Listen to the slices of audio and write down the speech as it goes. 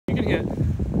it.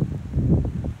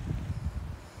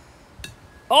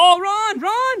 Oh, run,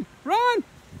 run, run.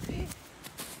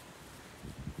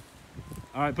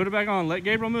 All right, put it back on. Let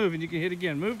Gabriel move, and you can hit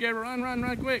again. Move, Gabriel. Run, run,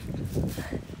 run, quick.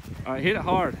 All right, hit it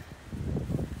hard.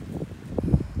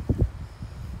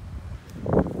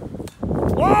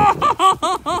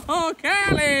 Whoa,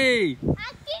 Callie!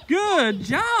 Good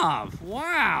job.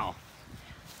 Wow.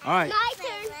 All right. My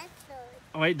turn.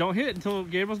 Oh, wait, don't hit it until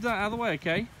Gabriel's done. Out of the way,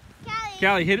 okay?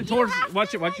 Callie, hit it towards.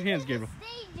 Watch it. Watch your hands, Gabriel.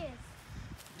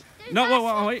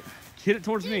 No, wait. Hit it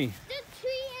towards me. The tree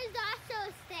is also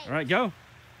a stage. All right, go.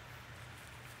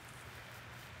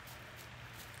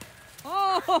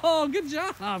 Oh, good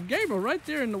job. Gabriel right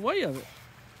there in the way of it.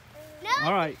 No.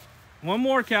 All right. One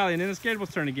more, Callie, and then it's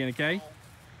Gabriel's turn again, okay?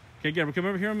 Okay, Gabriel, come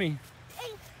over here with me. I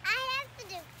have to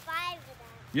do 5 of them.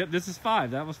 Yep, this is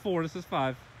 5. That was 4. This is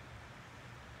 5.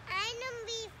 I'm gonna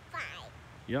be 5.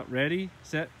 Yep, ready,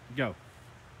 set, go.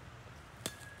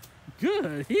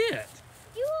 Good hit.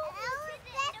 You almost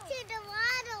hit that to the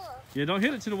water. Yeah, don't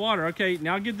hit it to the water. Okay,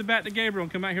 now give the bat to Gabriel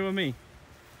and come out here with me.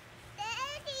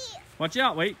 Daddy. Watch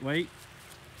out. Wait. Hey,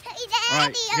 Daddy. All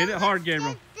right, hit it hard,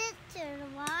 Gabriel. This to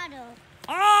the water.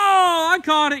 Oh, I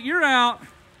caught it. You're out.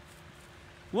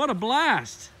 What a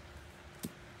blast.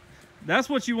 That's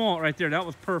what you want right there. That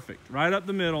was perfect. Right up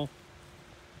the middle.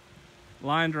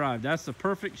 Line drive. That's the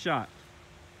perfect shot.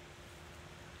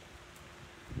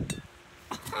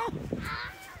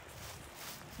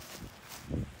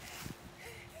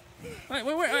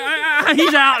 Wait.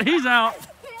 He's out. He's out.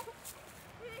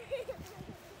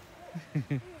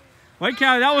 Wait,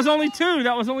 Callie, that was only 2.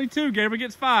 That was only 2. Gabriel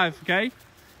gets 5, okay?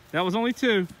 That was only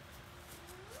 2.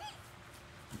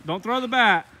 Don't throw the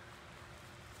bat.